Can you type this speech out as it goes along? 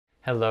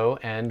Hello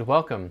and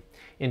welcome.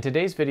 In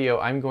today's video,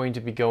 I'm going to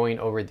be going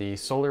over the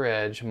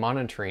SolarEdge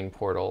monitoring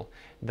portal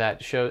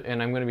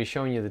and I'm going to be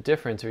showing you the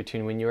difference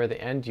between when you're the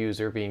end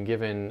user being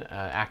given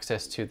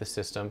access to the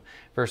system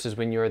versus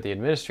when you're the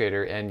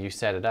administrator and you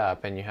set it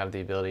up and you have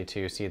the ability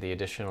to see the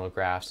additional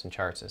graphs and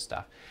charts and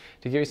stuff.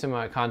 To give you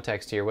some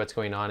context here, what's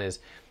going on is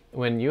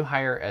when you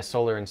hire a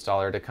solar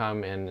installer to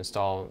come and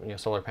install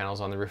solar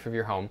panels on the roof of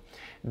your home,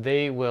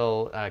 they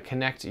will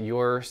connect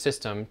your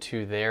system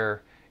to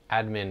their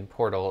admin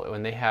portal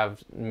when they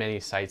have many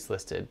sites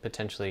listed,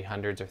 potentially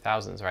hundreds or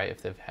thousands, right, if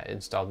they've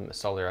installed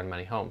solar on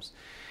many homes.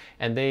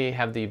 And they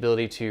have the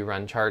ability to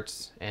run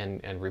charts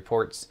and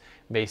reports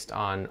based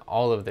on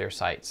all of their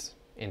sites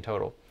in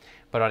total.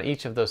 But on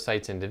each of those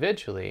sites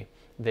individually,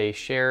 they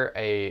share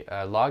a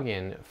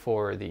login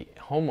for the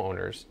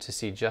homeowners to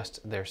see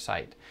just their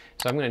site.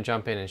 So I'm going to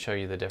jump in and show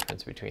you the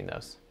difference between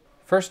those.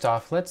 First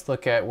off, let's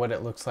look at what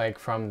it looks like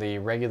from the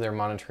regular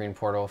monitoring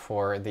portal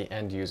for the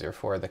end user,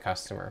 for the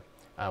customer.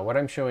 What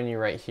I'm showing you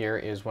right here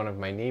is one of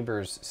my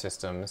neighbor's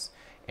systems,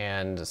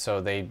 and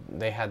so they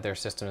had their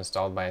system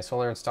installed by a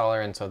solar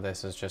installer, and so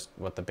this is just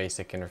what the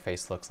basic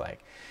interface looks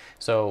like.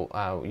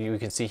 So you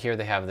can see here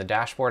they have the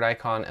dashboard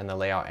icon and the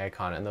layout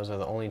icon, and those are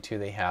the only two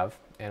they have.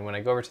 And when I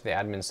go over to the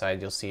admin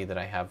side, you'll see that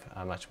I have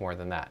much more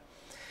than that.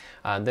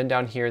 Then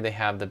down here they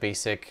have the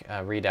basic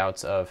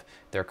readouts of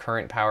their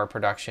current power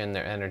production,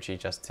 their energy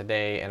just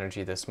today,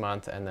 energy this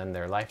month, and then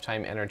their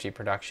lifetime energy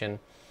production.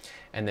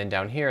 And then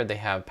down here they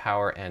have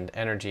power and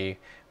energy,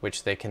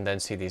 which they can then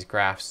see these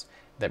graphs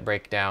that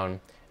break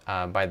down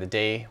by the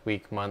day,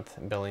 week, month,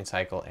 billing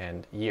cycle,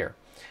 and year.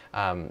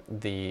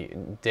 The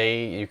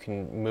day, you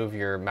can move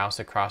your mouse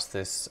across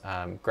this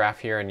graph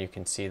here and you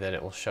can see that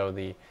it will show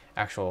the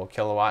actual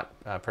kilowatt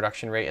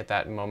production rate at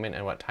that moment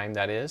and what time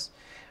that is.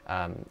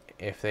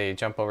 If they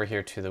jump over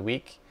here to the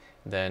week,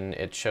 then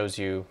it shows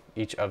you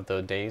each of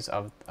the days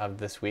of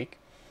this week.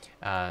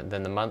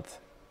 Then the month,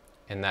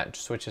 and that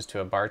switches to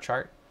a bar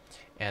chart.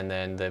 And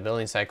then the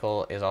billing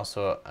cycle is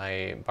also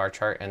a bar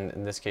chart, and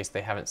in this case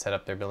they haven't set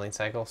up their billing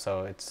cycle,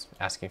 so it's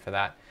asking for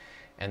that.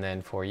 And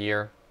then for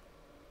year,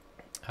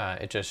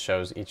 it just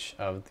shows each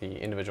of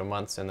the individual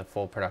months and the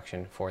full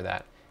production for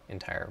that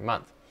entire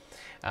month.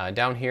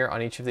 Down here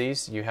on each of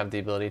these, you have the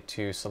ability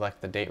to select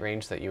the date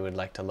range that you would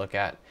like to look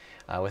at.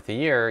 With the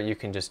year, you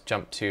can just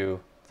jump to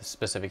the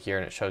specific year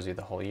and it shows you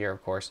the whole year,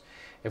 of course.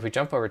 If we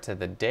jump over to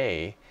the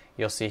day,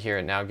 you'll see here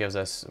it now gives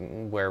us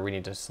where we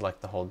need to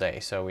select the whole day.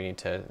 So we need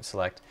to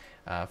select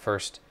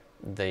first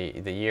the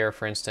year,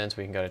 for instance.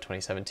 We can go to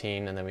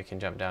 2017 and then we can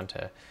jump down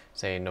to,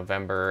 say,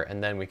 November,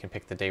 and then we can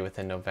pick the day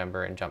within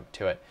November and jump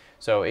to it.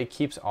 So it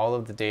keeps all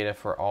of the data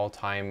for all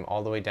time,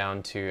 all the way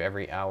down to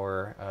every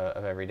hour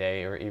of every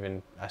day, or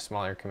even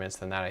smaller increments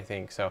than that, I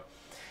think. So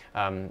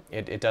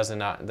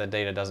the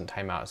data doesn't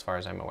time out as far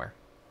as I'm aware.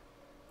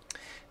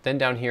 Then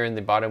down here in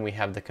the bottom we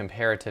have the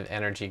comparative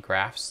energy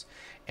graphs,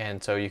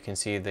 and so you can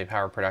see the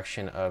power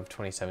production of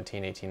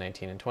 2017, 18,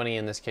 19, and 20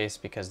 in this case,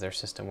 because their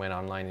system went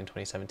online in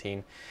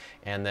 2017,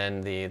 and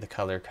then the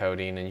color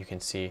coding, and you can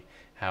see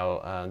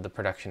how the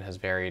production has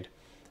varied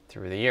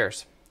through the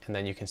years. And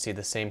then you can see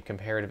the same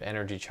comparative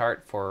energy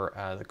chart for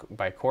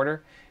by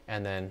quarter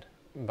and then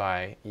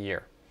by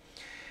year.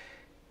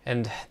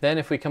 And then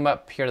if we come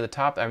up here to the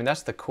top, I mean,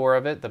 that's the core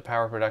of it, the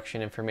power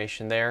production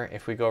information there.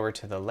 If we go over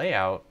to the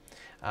layout,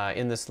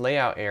 in this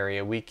layout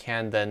area, we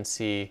can then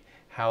see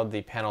how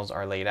the panels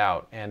are laid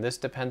out. And this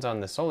depends on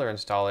the solar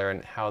installer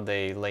and how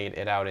they laid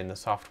it out in the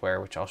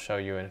software, which I'll show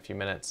you in a few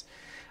minutes.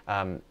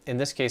 In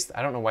this case,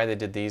 I don't know why they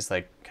did these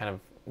like kind of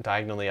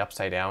diagonally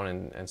upside down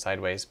and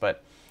sideways,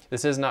 but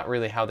this is not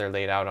really how they're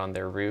laid out on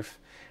their roof.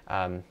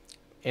 In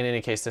any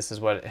case, this is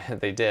what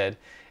they did.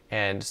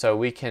 And so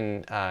we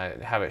can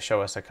have it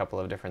show us a couple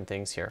of different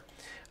things here.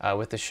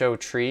 With the show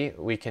tree,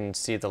 we can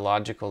see the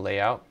logical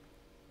layout.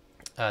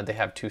 They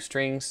have two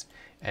strings,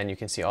 and you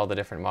can see all the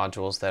different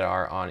modules that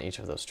are on each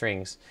of those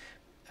strings.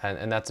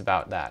 And that's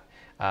about that.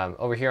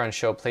 Over here on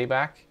show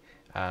playback,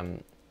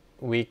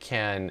 we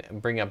can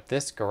bring up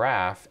this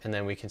graph, and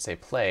then we can say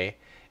play,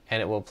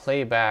 and it will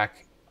play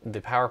back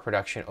the power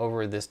production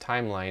over this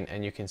timeline,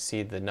 and you can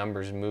see the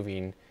numbers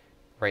moving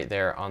right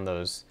there on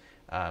those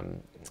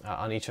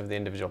on each of the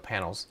individual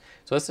panels.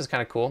 So this is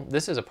kind of cool.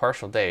 This is a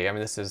partial day. I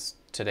mean, this is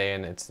today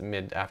and it's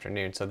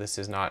mid-afternoon, so this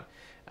is not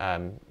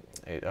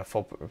a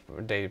full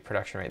day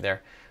production right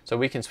there. So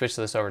we can switch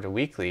this over to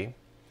weekly,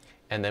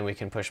 and then we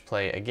can push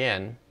play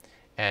again,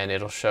 and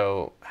it'll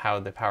show how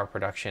the power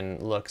production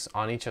looks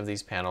on each of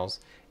these panels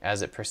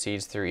as it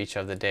proceeds through each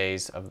of the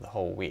days of the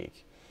whole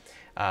week.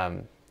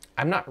 I'm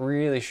not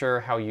really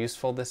sure how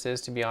useful this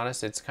is, to be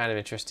honest. It's kind of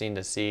interesting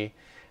to see.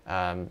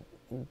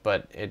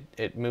 But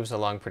it moves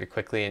along pretty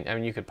quickly, and I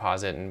mean, you could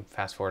pause it and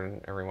fast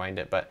forward and rewind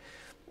it, but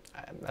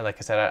like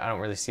I said, I don't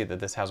really see that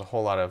this has a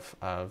whole lot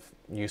of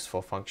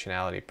useful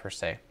functionality per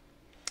se.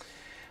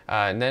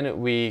 And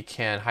then we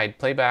can hide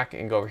playback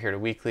and go over here to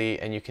weekly,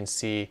 and you can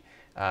see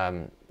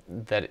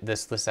that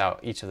this lists out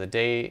each of the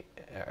day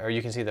or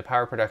you can see the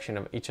power production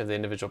of each of the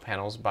individual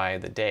panels by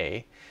the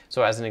day.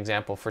 So as an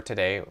example for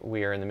today,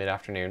 we are in the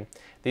mid-afternoon.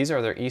 These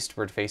are their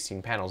eastward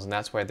facing panels, and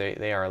that's why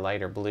they are a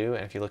lighter blue.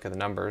 And if you look at the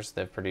numbers,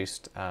 they've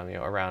produced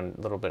around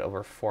a little bit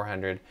over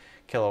 400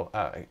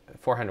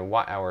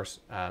 watt hours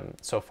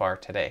so far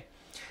today.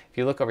 If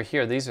you look over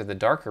here, these are the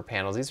darker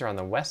panels. These are on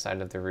the west side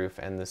of the roof,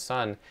 and the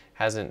sun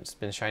hasn't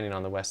been shining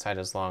on the west side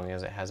as long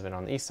as it has been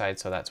on the east side,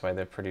 so that's why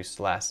they've produced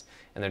less,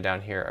 and they're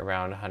down here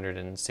around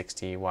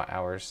 160 watt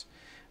hours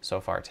so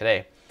far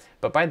today.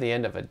 But by the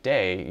end of a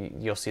day,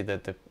 you'll see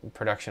that the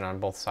production on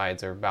both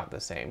sides are about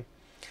the same.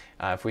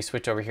 If we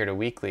switch over here to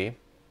weekly,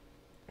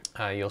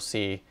 you'll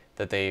see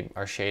that they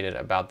are shaded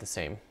about the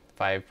same,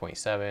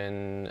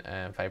 5.7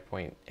 and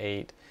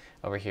 5.8.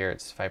 Over here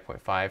it's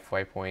 5.5,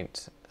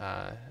 5.6.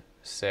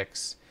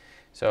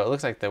 So it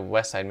looks like the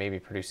west side maybe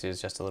produces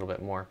just a little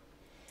bit more.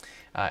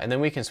 And then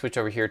we can switch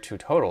over here to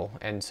total,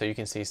 and so you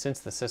can see since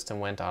the system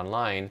went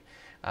online,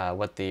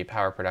 what the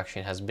power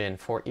production has been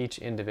for each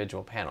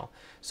individual panel.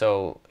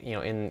 So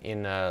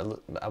in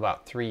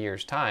about 3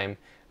 years' time,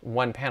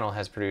 one panel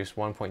has produced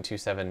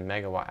 1.27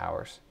 megawatt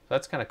hours. So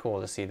that's kind of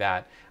cool to see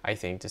that, I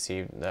think, to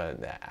see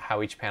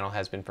how each panel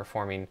has been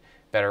performing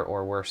better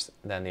or worse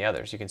than the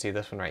others. You can see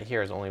this one right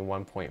here is only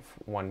 1.14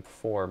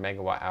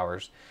 megawatt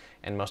hours,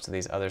 and most of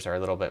these others are a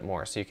little bit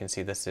more. So you can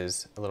see this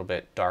is a little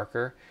bit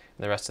darker,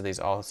 and the rest of these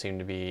all seem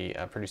to be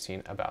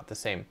producing about the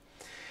same.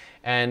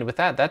 And with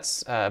that,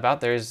 that's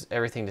there's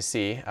everything to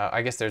see.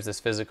 I guess there's this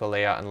physical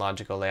layout and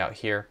logical layout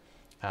here.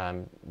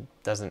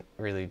 Doesn't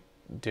really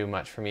do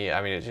much for me.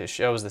 I mean, it just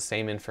shows the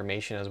same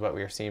information as what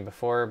we were seeing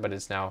before, but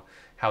it's now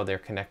how they're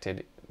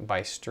connected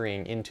by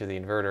string into the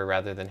inverter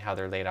rather than how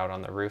they're laid out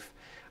on the roof.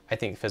 I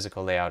think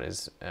physical layout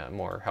is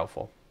more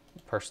helpful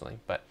personally,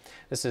 but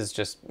this is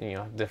just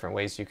different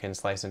ways you can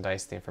slice and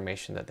dice the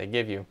information that they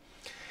give you.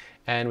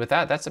 And with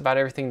that, that's about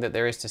everything that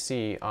there is to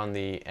see on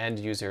the end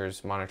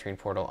user's monitoring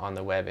portal on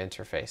the web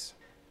interface.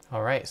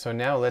 All right, so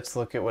now let's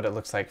look at what it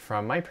looks like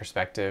from my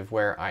perspective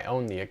where I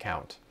own the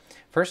account.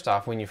 First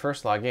off, when you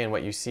first log in,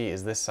 what you see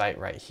is this site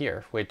right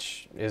here,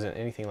 which isn't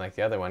anything like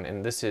the other one,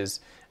 and this is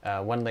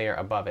one layer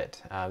above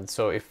it.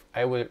 So if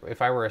I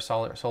were a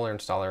solar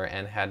installer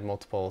and had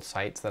multiple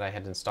sites that I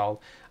had installed,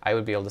 I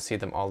would be able to see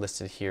them all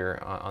listed here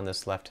on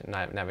this left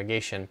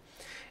navigation,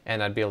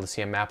 and I'd be able to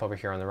see a map over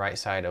here on the right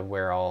side of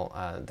where all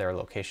their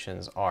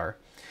locations are.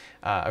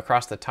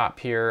 Across the top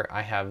here,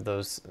 I have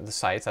the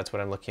sites. That's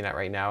what I'm looking at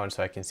right now, and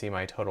so I can see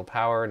my total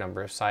power,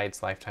 number of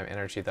sites, lifetime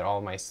energy that all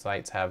of my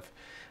sites have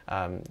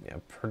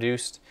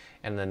produced,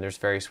 and then there's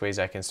various ways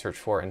I can search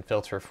for and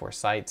filter for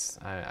sites.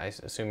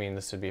 Assuming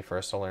this would be for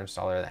a solar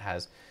installer that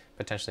has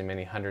potentially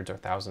many hundreds or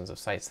thousands of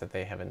sites that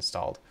they have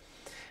installed.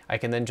 I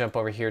can then jump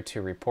over here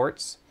to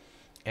reports,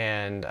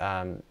 and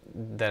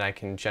then I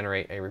can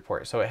generate a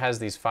report. So it has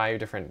these 5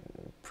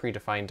 different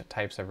predefined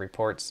types of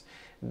reports.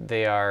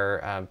 They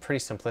are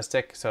pretty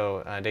simplistic.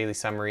 So daily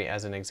summary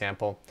as an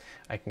example,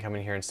 I can come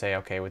in here and say,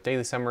 okay, with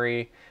daily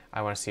summary,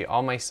 I want to see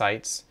all my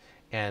sites,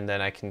 and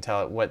then I can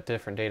tell it what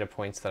different data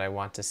points that I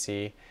want to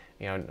see.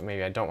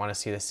 Maybe I don't want to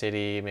see the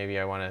city, maybe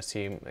I want to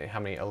see how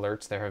many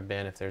alerts there have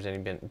been, if there's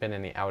been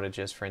any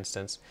outages, for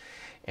instance.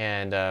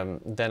 And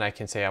then I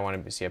can say I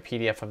want to see a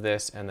PDF of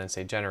this, and then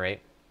say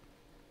generate.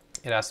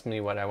 It asks me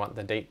what I want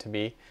the date to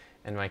be.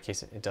 In my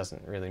case, it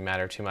doesn't really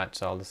matter too much,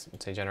 so I'll just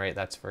say generate.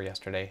 That's for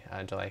yesterday,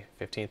 July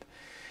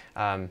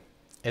 15th.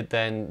 It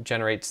then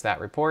generates that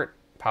report,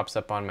 pops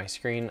up on my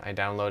screen, I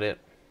download it,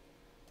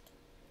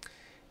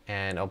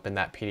 and open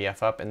that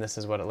PDF up, and this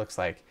is what it looks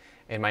like.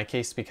 In my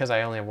case, because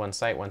I only have one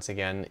site, once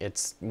again,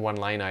 it's one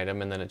line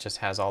item, and then it just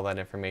has all that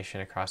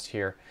information across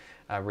here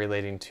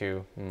relating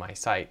to my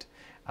site.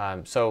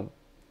 When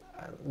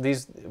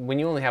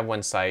you only have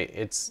one site,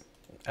 it's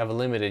of a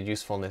limited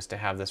usefulness to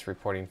have this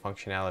reporting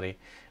functionality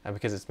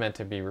because it's meant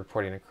to be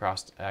reporting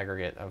across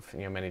aggregate of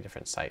many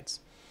different sites.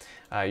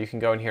 You can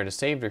go in here to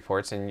saved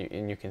reports,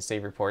 and you can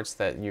save reports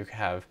that you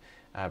have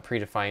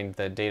predefined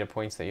the data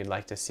points that you'd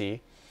like to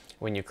see.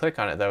 When you click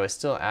on it, though, it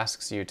still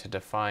asks you to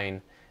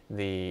define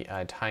the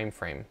time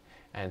frame,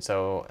 and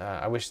so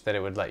I wish that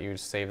it would let you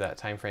save that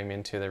time frame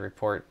into the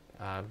report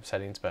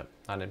settings, but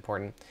not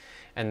important.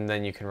 And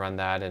then you can run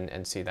that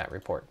and see that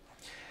report.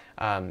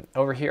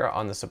 Over here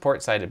on the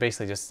support side, it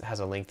basically just has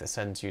a link that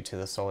sends you to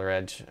the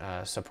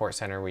SolarEdge support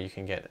center where you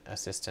can get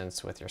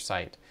assistance with your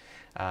site.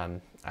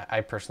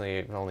 I personally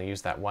have only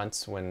used that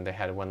once when they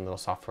had one little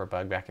software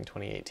bug back in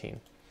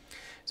 2018.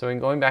 So in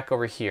going back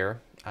over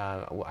here,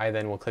 I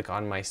then will click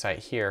on my site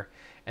here,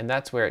 and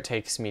that's where it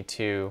takes me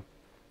to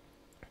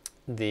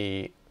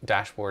the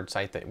dashboard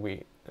site that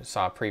we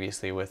saw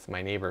previously with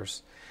my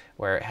neighbors,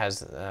 where it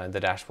has the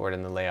dashboard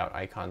and the layout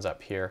icons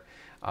up here.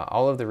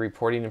 All of the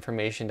reporting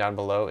information down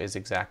below is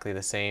exactly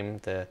the same,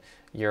 the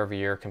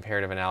year-over-year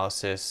comparative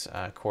analysis,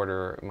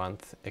 quarter,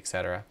 month,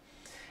 etc.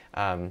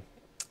 Then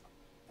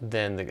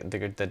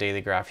the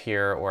daily graph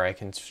here, or I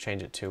can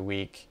change it to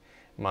week,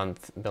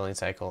 month, billing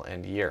cycle,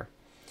 and year.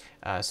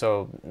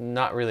 So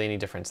not really any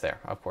difference there,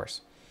 of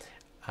course.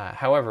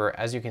 However,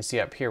 as you can see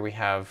up here, we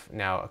have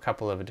now a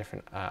couple of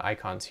different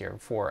icons here,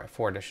 four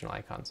additional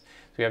icons.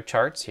 So we have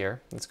charts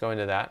here. Let's go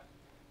into that.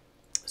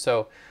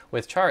 So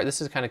with chart, this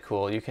is kind of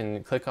cool. You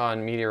can click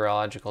on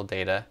meteorological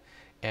data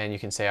and you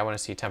can say, I want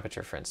to see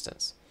temperature, for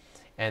instance.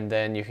 And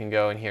then you can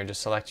go in here and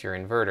just select your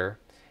inverter,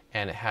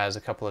 and it has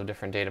a couple of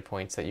different data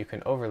points that you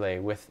can overlay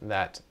with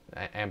that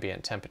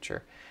ambient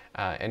temperature.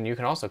 And you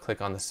can also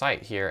click on the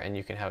site here and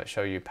you can have it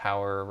show you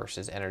power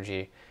versus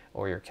energy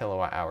or your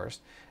kilowatt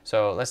hours.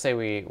 So let's say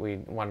we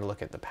want to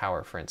look at the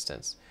power, for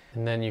instance.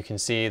 And then you can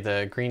see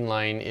the green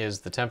line is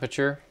the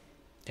temperature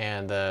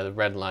and the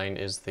red line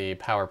is the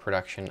power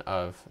production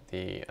of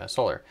the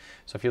solar.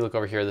 So if you look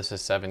over here, this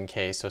is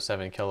 7K, so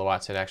 7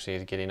 kilowatts. It actually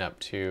is getting up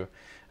to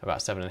about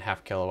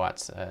 7.5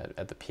 kilowatts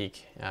at the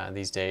peak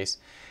these days.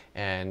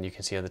 And you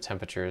can see how the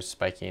temperature is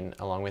spiking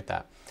along with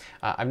that.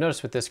 I've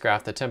noticed with this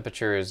graph, the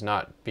temperature is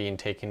not being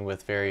taken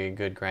with very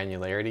good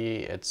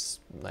granularity. It's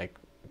like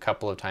a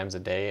couple of times a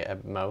day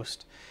at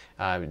most.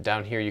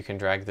 Down here you can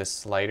drag this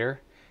slider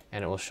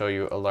and it will show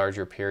you a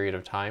larger period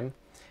of time.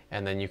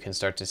 And then you can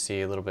start to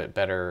see a little bit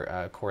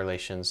better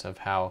correlations of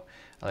how,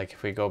 like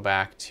if we go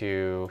back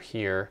to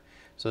here,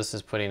 so this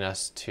is putting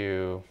us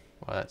to,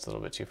 well, that's a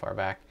little bit too far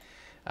back,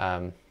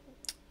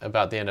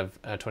 about the end of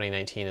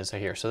 2019 is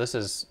here. So this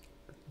is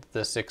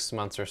the 6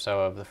 months or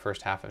so of the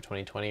first half of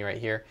 2020 right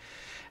here.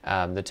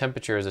 The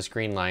temperature is this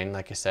green line,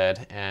 like I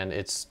said, and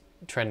it's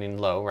trending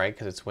low, right,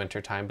 because it's winter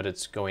time, but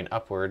it's going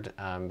upward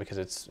because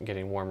it's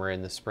getting warmer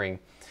in the spring.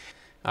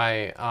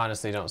 I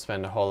honestly don't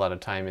spend a whole lot of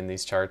time in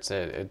these charts.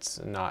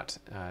 It's not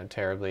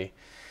terribly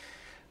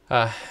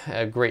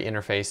a great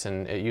interface,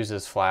 and it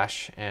uses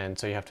Flash, and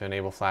so you have to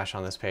enable Flash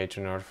on this page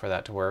in order for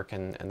that to work,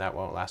 and that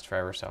won't last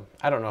forever. So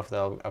I don't know if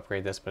they'll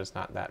upgrade this, but it's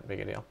not that big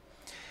a deal.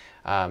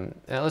 Now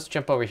let's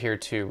jump over here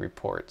to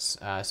reports.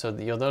 So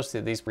you'll notice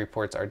that these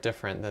reports are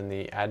different than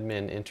the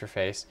admin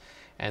interface,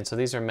 and so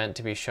these are meant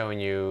to be showing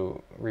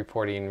you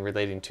reporting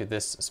relating to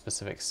this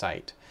specific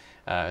site,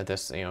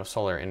 this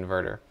solar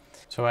inverter.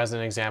 So as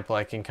an example,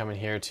 I can come in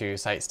here to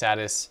site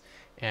status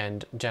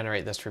and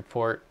generate this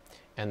report,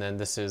 and then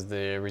this is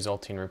the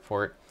resulting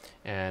report,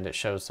 and it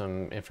shows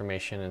some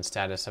information and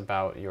status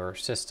about your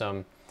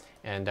system,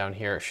 and down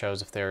here it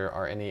shows if there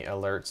are any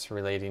alerts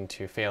relating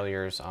to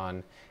failures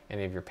on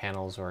any of your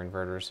panels or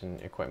inverters and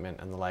equipment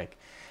and the like.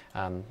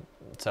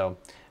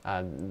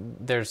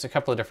 There's a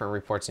couple of different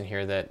reports in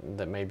here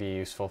that may be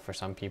useful for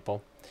some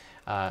people.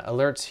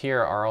 Alerts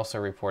here are also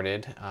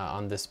reported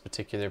on this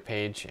particular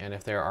page, and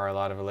if there are a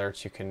lot of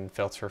alerts, you can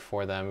filter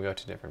for them, go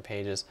to different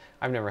pages.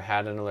 I've never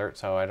had an alert,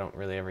 so I don't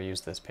really ever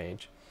use this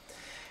page.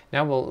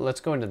 Now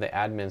let's go into the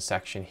admin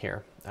section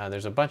here.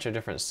 There's a bunch of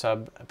different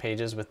sub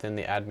pages within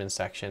the admin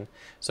section.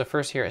 So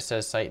first here it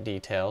says site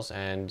details,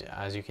 and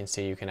as you can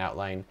see, you can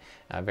outline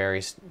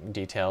various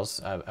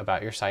details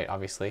about your site,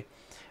 obviously.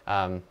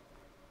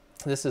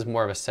 This is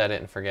more of a set it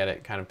and forget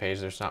it kind of page.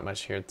 There's not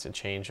much here to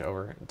change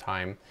over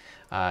time.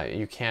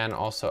 You can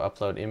also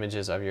upload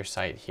images of your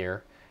site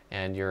here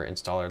and your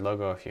installer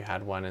logo if you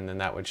had one, and then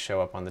that would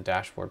show up on the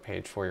dashboard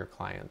page for your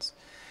clients.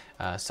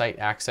 Site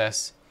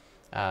access.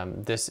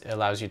 This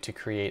allows you to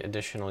create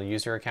additional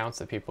user accounts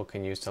that people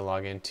can use to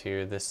log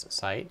into this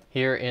site.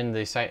 Here in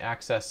the site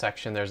access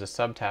section, there's a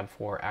sub-tab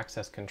for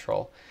access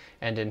control.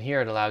 And in here,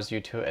 it allows you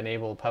to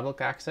enable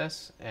public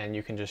access, and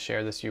you can just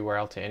share this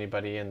URL to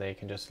anybody and they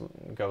can just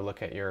go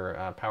look at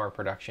your power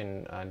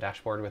production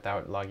dashboard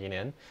without logging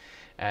in.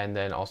 And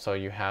then also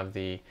you have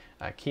the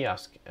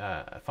kiosk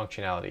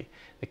functionality.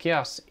 The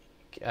kiosk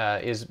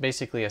is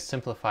basically a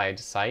simplified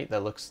site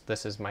that looks,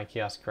 this is my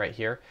kiosk right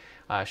here,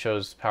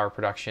 shows power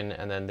production,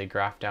 and then the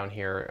graph down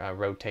here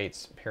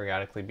rotates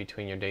periodically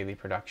between your daily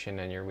production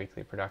and your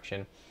weekly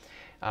production.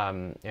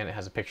 And it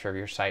has a picture of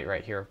your site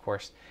right here, of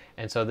course.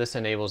 And so this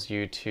enables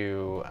you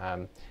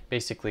to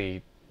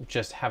basically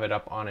just have it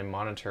up on a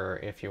monitor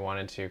if you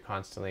wanted to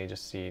constantly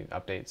just see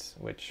updates,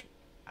 which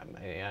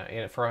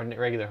for a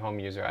regular home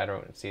user, I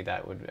don't see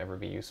that would ever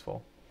be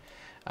useful.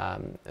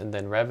 And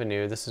then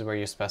revenue, this is where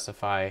you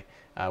specify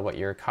what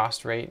your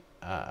cost rate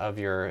of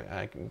your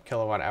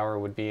kilowatt hour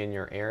would be in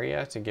your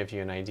area to give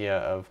you an idea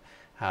of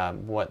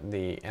what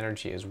the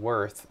energy is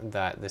worth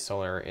that the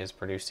solar is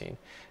producing.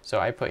 So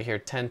I put here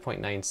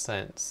 10.9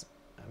 cents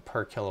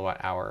per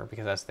kilowatt hour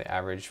because that's the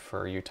average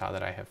for Utah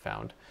that I have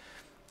found,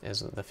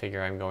 is the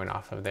figure I'm going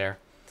off of there.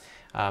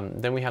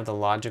 Then we have the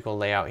logical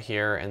layout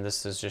here, and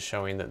this is just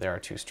showing that there are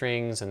two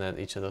strings and that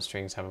each of those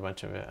strings have a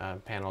bunch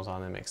of panels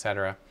on them,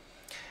 etc.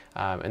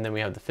 And then we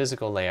have the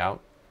physical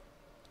layout,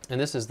 and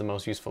this is the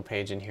most useful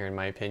page in here in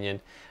my opinion.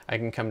 I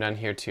can come down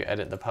here to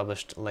edit the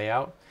published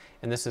layout,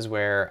 and this is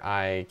where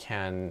I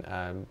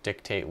can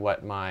dictate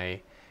what my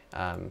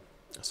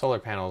solar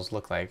panels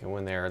look like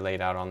when they're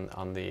laid out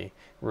on the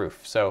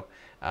roof. So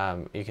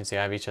you can see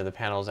I have each of the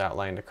panels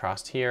outlined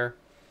across here,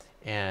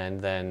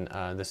 and then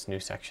this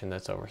new section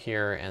that's over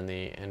here, and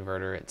the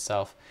inverter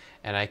itself.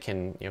 And I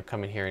can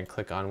come in here and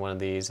click on one of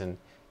these and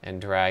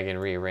drag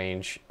and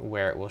rearrange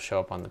where it will show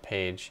up on the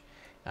page.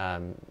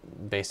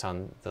 based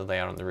on the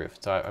layout on the roof.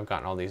 So I've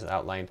gotten all these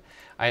outlined.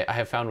 I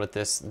have found with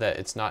this that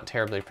it's not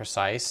terribly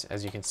precise.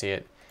 As you can see,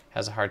 it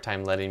has a hard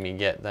time letting me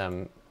get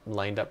them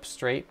lined up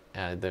straight.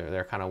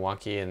 They're kind of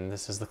wonky, and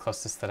this is the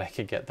closest that I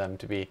could get them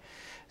to be.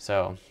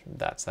 So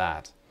that's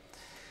that.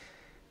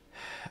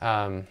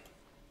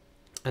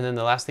 And then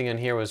the last thing in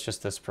here was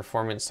just this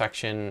performance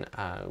section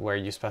where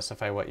you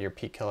specify what your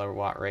peak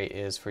kilowatt rate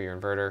is for your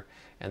inverter,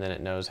 and then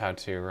it knows how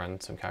to run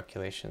some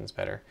calculations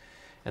better.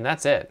 And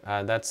that's it.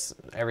 That's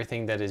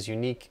everything that is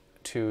unique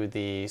to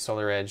the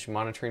SolarEdge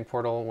monitoring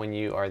portal when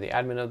you are the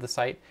admin of the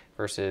site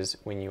versus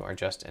when you are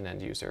just an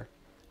end user.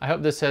 I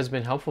hope this has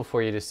been helpful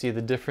for you to see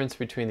the difference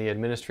between the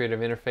administrative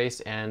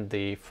interface and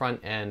the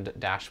front-end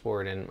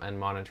dashboard and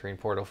monitoring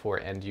portal for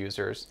end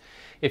users.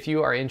 If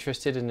you are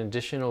interested in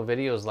additional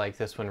videos like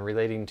this one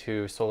relating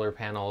to solar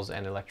panels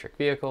and electric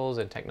vehicles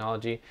and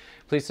technology,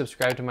 please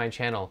subscribe to my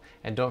channel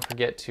and don't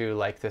forget to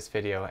like this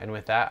video. And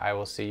with that, I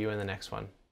will see you in the next one.